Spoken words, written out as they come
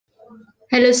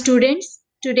Hello students,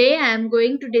 today I am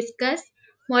going to discuss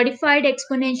modified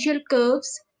exponential curves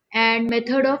and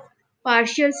method of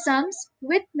partial sums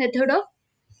with method of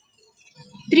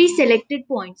three selected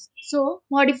points. So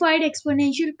modified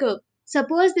exponential curve.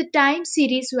 Suppose the time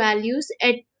series values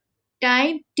at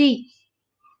time t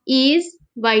is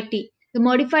yt. The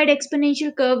modified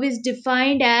exponential curve is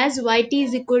defined as yt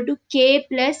is equal to k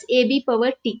plus ab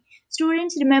power t.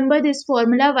 Students, remember this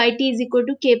formula: yt is equal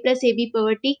to k plus ab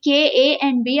power t. K, a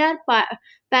and b are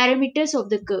parameters of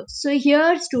the curve. So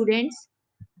here students,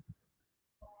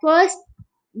 first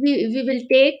we will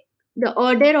take the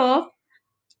order of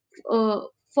uh,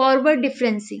 forward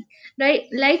differencing, right?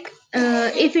 Like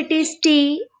if it is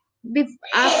t,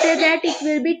 after that it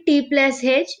will be t plus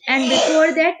h, and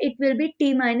before that it will be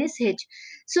t minus h.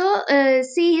 So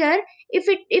see here,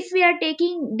 if we are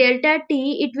taking delta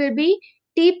t, it will be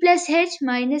t plus h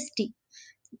minus t,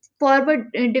 forward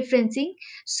differencing.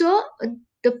 So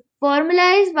the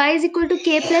formula is y is equal to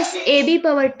k plus ab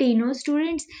power t, no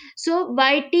students? So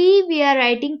yt we are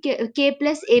writing k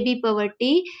plus ab power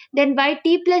t, then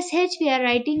yt plus h we are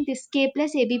writing this k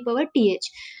plus ab power th.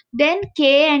 Then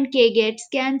k and k gets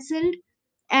cancelled,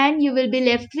 and you will be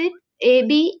left with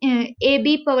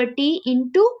ab power t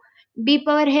into b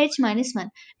power h minus 1.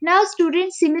 Now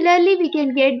students, similarly we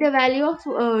can get the value of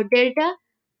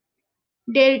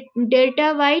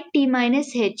delta y t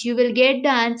minus h. You will get the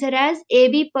answer as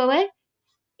ab power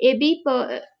t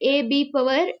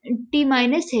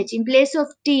minus h. In place of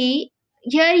t,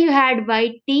 here you had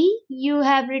yt, you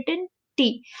have written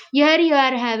t. Here you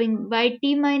are having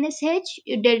yt minus h,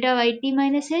 delta yt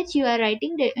minus h, you are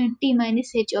writing t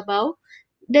minus h above.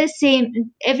 The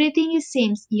same, everything is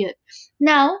same here.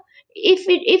 Now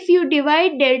if you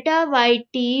divide delta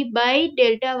yt by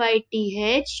delta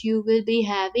yth, you will be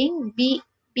having b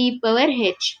power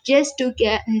h. Just to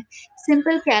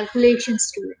simple calculation,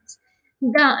 students.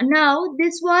 Now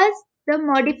this was the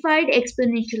modified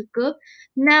exponential curve.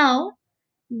 Now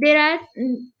there are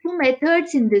two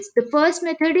methods in this. The first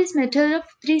method is method of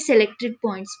three selected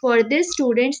points. For this,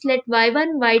 students, let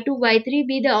y1, y2, y3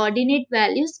 be the ordinate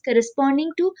values corresponding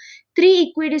to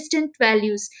three equidistant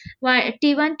values,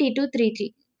 t1, t2,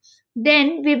 t3.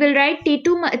 Then we will write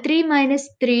t2 3 minus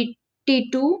 3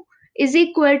 t2 is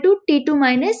equal to t2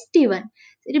 minus t1.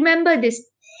 Remember this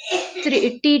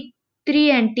 3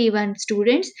 and t1,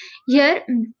 students. Here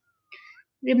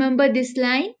remember this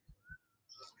line.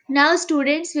 Now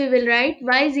students, we will write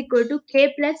y is equal to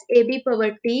k plus ab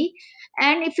power t,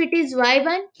 and if it is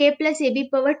y1, k plus ab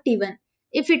power t1.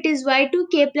 If it is y2,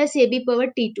 k plus ab power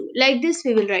t2. Like this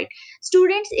we will write.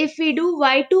 Students, if we do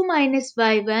y2 minus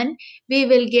y1, we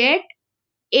will get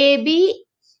ab.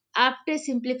 After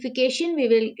simplification we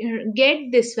will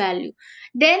get this value.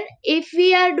 Then if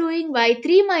we are doing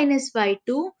y3 minus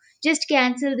y2, just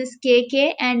cancel this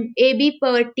kk and ab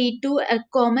power t2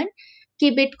 common,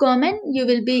 keep it common, you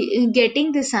will be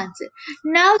getting this answer.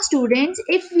 Now students,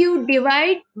 if you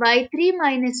divide y3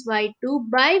 minus y2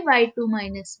 by y2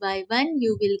 minus y1,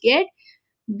 you will get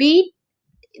b.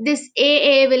 This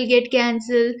a will get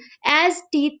cancelled, as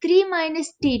t3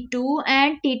 minus t2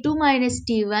 and t2 minus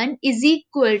t1 is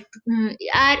equal to,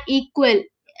 are equal.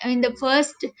 In the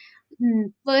first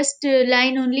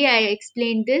line only I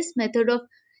explained this method of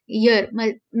here,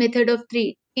 method of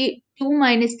 3 2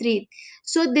 minus 3.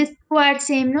 So this two are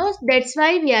same, no? That's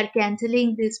why we are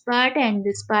cancelling this part and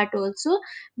this part also.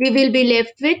 We will be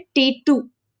left with t2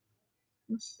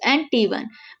 and t1,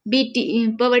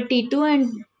 power t2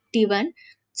 and t1.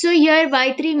 So here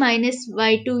y3 minus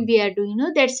y2 we are doing,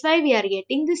 no? That's why we are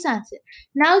getting this answer.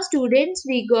 Now students,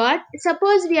 we got,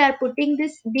 suppose we are putting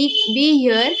this b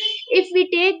here. If we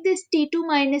take this t2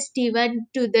 minus t1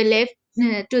 to the left,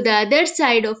 to the other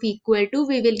side of equal to,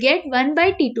 we will get 1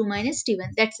 by t2 minus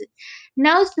t1. That's it.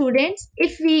 Now students,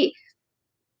 if we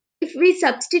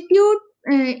substitute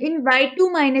in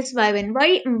y2 minus y1,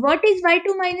 what is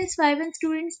y2 minus y1,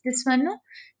 students? This one, no?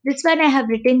 This one I have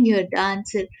written here the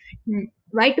answer.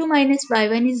 Y2 minus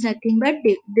y1 is nothing but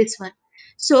this one.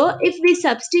 So if we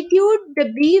substitute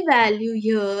the b value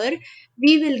here,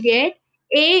 we will get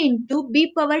a into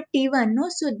b power t1, no?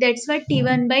 So that's what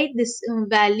t1 by this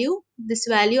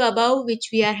value above which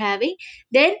we are having.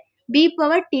 Then b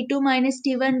power t2 minus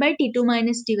t1 by t2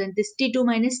 minus t1, this t2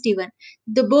 minus t1.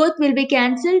 The both will be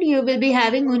cancelled. You will be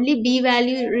having only b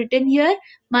value written here,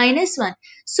 minus 1.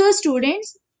 So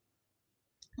students,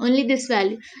 only this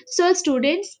value. So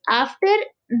students, after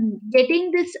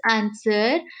getting this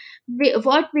answer,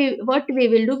 what we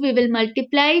will do, we will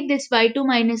multiply this y2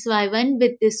 minus y1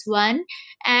 with this one,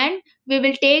 and we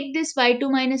will take this y2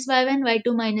 minus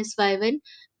y1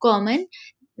 common.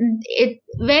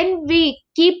 when we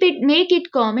keep it, make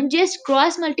it common, just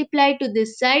cross multiply to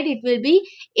this side, it will be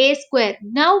a square.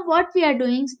 Now what we are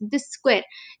doing, this square,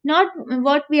 not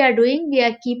what we are doing, we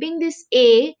are keeping this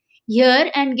a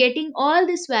here and getting all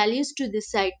these values to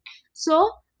this side.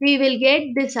 So we will get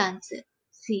this answer.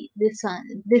 See this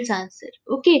this answer.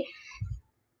 Okay,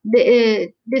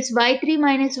 this y3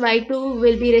 minus y2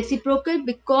 will be reciprocal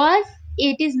because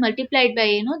it is multiplied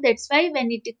by, that's why when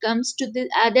it comes to the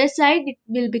other side it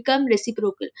will become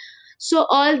reciprocal. So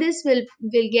all this will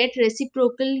get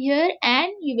reciprocal here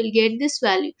and you will get this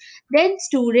value. Then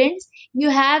students, you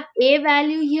have a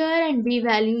value here and b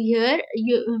value here,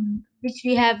 which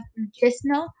we have just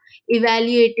now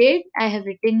evaluated. I have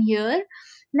written here.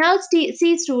 Now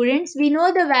see students, we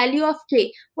know the value of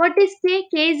k. What is k?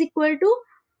 K is equal to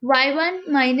y1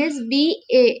 minus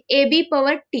ab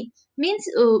power t. Means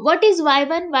what is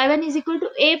y1? Y1 is equal to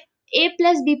a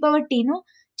plus b power t, no?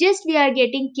 Just we are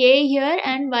getting k here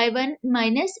and y1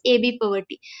 minus ab power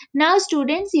t. Now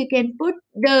students, you can put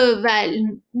the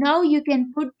value. Now you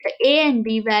can put the a and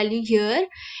b value here.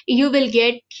 You will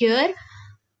get here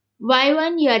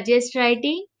y1, you are just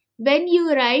writing. When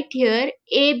you write here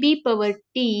ab power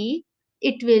t,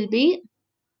 it will be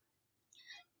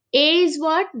a is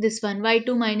what? This one,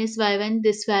 y2 minus y1,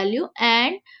 this value,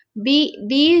 and b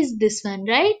is this one,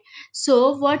 right?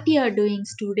 So what you are doing,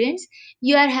 students,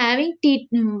 you are having t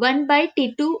 1 by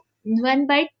t2, 1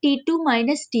 by t2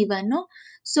 minus t1, no?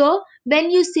 So when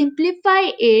you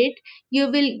simplify it, you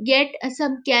will get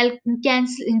some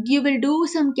cancel, you will do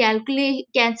some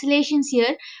cancellations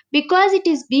here. Because it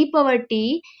is b power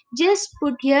t, just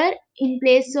put here in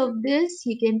place of this,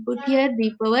 you can put here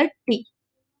b power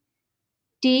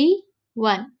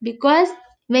t1, because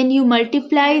when you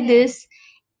multiply this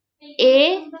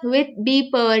a with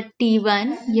b power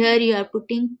t1, here you are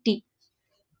putting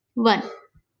t1.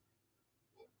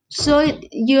 So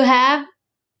you have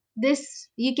this,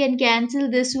 you can cancel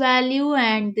this value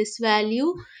and this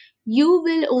value. You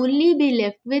will only be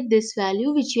left with this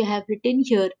value which you have written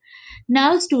here.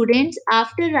 Now students,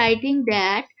 after writing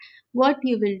that, what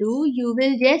you will do, you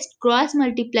will just cross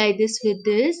multiply this with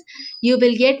this. You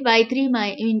will get y3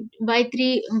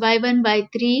 y3 y1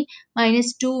 y3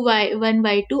 minus 2 y1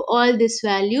 y2, all this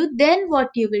value. Then what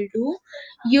you will do,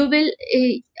 you will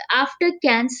after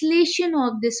cancellation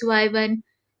of this y1,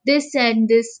 this and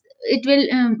this, it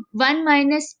will 1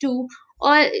 minus 2,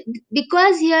 or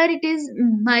because here it is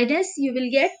minus, you will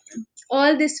get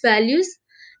all these values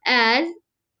as,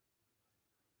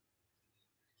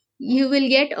 you will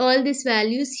get all these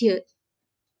values here.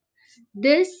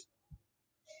 This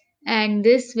and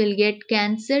this will get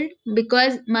cancelled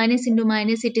because minus into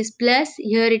minus it is plus,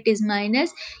 here it is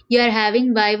minus. You are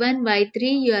having y1 y3,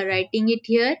 you are writing it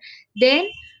here. Then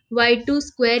y2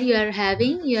 square you are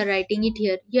having, you are writing it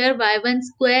here. Here y1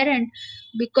 square, and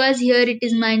because here it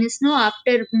is minus, no,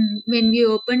 after when we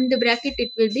open the bracket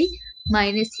it will be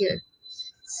minus here.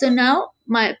 So now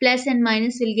my plus and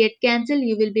minus will get cancelled.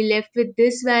 You will be left with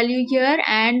this value here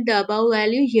and the above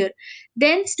value here.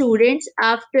 Then students,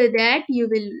 after that you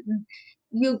will,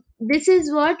 you, this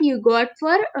is what you got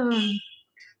for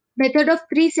method of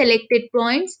three selected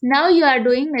points. Now you are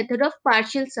doing method of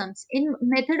partial sums. In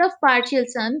method of partial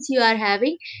sums, you are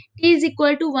having t is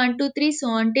equal to 1, 2, 3, so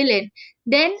on till n.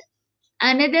 Then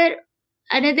another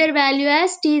value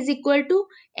as t is equal to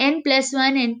n plus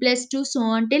 1, n plus 2, so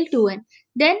on till 2n.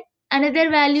 Then another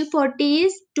value for t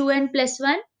is 2n plus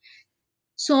 1,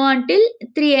 so on till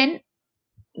 3n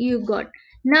you got.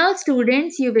 Now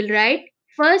students, you will write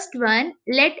first one,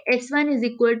 let s1 is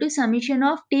equal to summation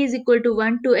of t is equal to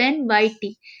 1 to n by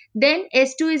t. Then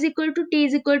s2 is equal to t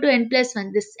is equal to n plus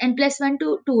 1, this n plus 1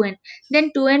 to 2n.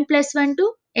 Then 2n plus 1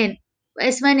 to n.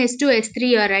 s1, s2, s3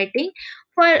 you are writing.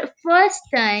 For first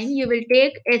time you will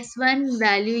take s1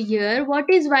 value here. What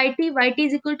is yt? Yt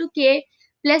is equal to k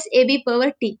plus ab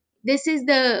power t. This is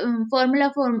the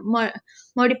formula for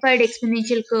modified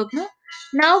exponential curve, no?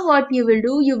 Now what you will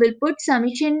do, you will put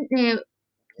summation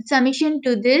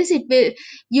to this. It will,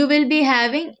 you will be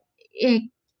having uh,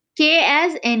 k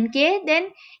as nk, then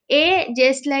a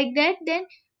just like that. Then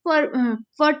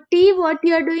for t, what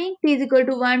you are doing, t is equal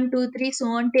to 1, 2, 3, so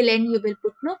on till n, you will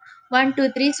put, no, 1,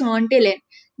 2, 3, so on till n.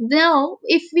 Now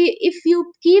if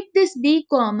you keep this b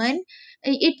common,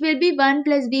 it will be 1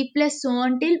 plus b plus so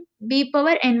on till b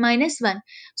power n minus 1.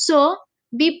 So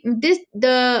this,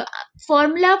 the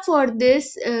formula for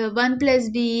this 1 plus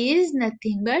b is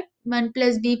nothing but 1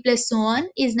 plus b plus so on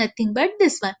is nothing but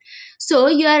this one. So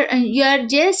you are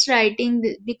just writing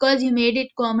because you made it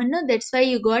common, no, that's why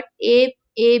you got a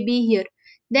b here.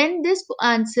 Then this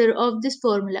answer of this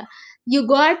formula, you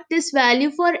got this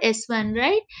value for S1,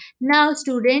 right? Now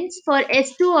students, for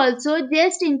S2 also,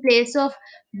 just in place of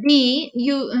B,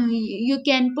 you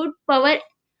can put power.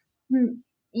 Hmm,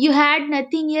 you had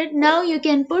nothing here, now you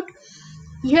can put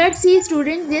here. See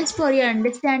students, just for your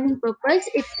understanding purpose,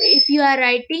 if you are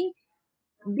writing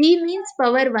B means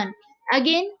power 1.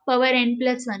 Again power n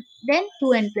plus 1. Then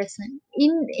 2n plus 1.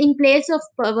 In place of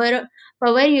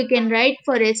power you can write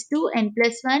for S2 n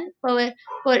plus 1. Power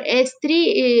for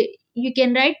S3 you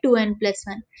can write 2n plus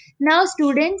 1. Now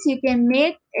students, you can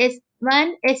make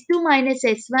S1 S2 minus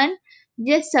S1.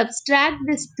 Just subtract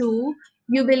this 2.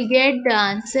 You will get the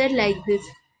answer like this.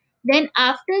 Then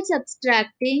after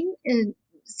subtracting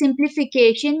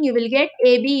simplification, you will get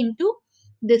AB into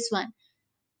this one.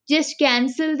 Just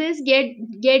cancel this,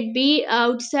 get B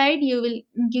outside. You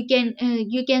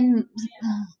can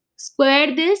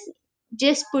square this.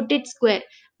 Just put it square,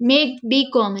 make B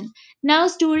common. Now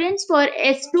students, for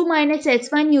S2 minus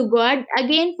S1 you got.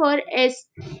 Again for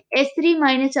S3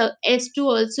 minus S2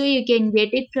 also you can get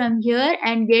it from here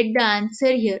and get the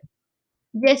answer here.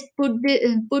 Just put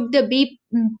the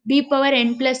B power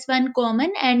n plus 1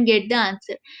 common and get the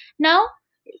answer. Now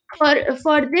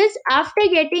for this, after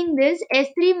getting this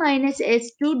S3 minus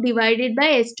S2 divided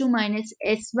by S2 minus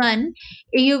S1,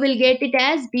 you will get it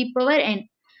as B power n.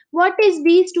 What is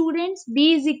B students?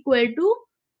 B is equal to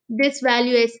this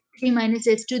value S3 minus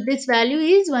S2. This value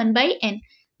is 1 by n.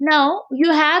 Now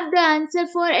you have the answer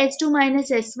for S2 minus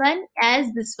S1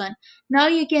 as this one. Now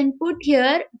you can put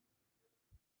here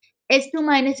S2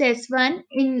 minus S1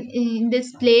 in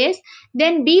this place.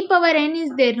 Then B power n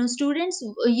is there. No students,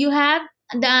 you have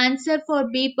the answer for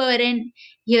B power n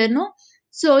here, no?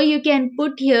 So you can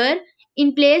put here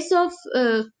in place of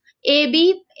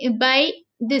AB by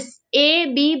this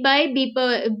AB by B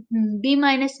power B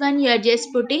minus 1 you are just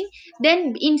putting.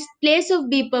 Then in place of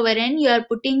B power n you are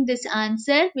putting this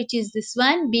answer, which is this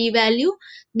one B value.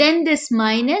 Then this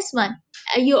minus 1.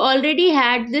 You already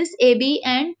had this AB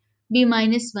and B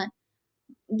minus 1,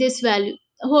 this value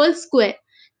whole square.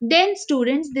 Then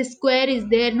students, this square is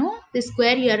there, no? The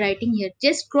square you are writing here,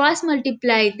 just cross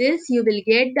multiply this, you will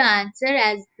get the answer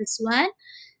as this one,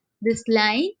 this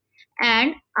line.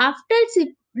 And after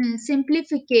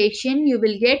simplification, you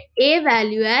will get A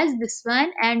value as this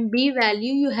one and B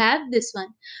value you have this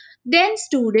one. Then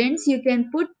students, you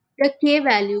can put the K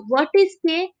value. What is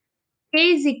K?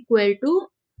 K is equal to,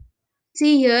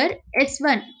 see here,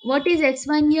 S1. What is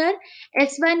S1 here?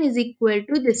 S1 is equal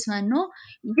to this one, no?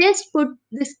 Just put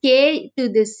this K to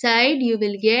this side, you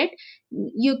will get,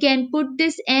 you can put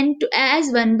this n to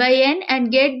as 1 by n and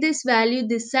get this value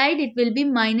this side, it will be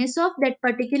minus of that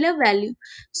particular value.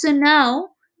 So now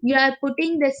you are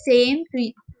putting the same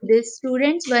to this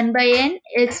students, 1 by n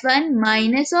S1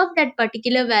 minus of that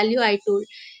particular value I told.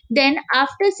 Then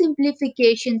after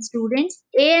simplification students,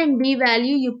 A and B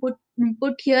value you put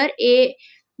here, A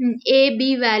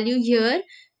B value here.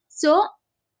 So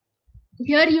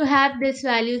here you have this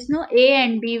values, no? A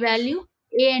and B value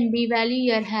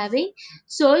you are having.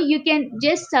 So you can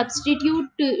just substitute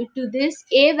to this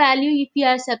A value. If you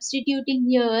are substituting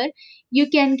here, you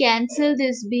can cancel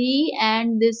this B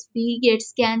and this B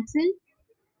gets cancelled.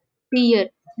 See here,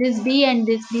 this B and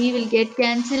this B will get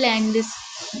cancelled, and this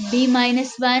B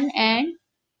minus 1 and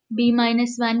B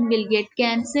minus 1 will get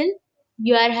cancelled.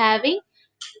 You are having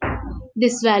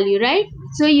this value, right?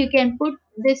 So you can put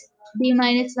this B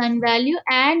minus 1 value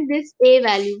and this A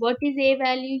value. What is A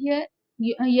value here?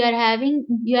 You are having,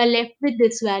 you are left with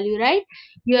this value, right?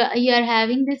 You are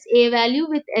having this A value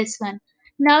with S1.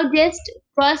 Now just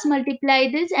cross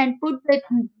multiply this and put the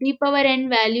B power n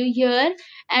value here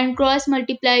and cross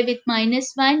multiply with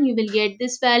minus 1. You will get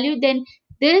this value. Then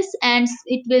this, and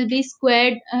it will be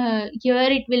squared here,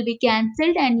 it will be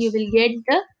cancelled, and you will get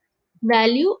the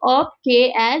value of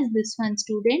K as this one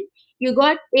student. You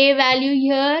got A value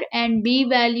here and B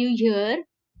value here.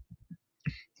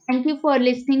 Thank you for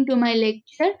listening to my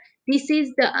lecture. This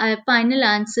is the final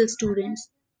answer students.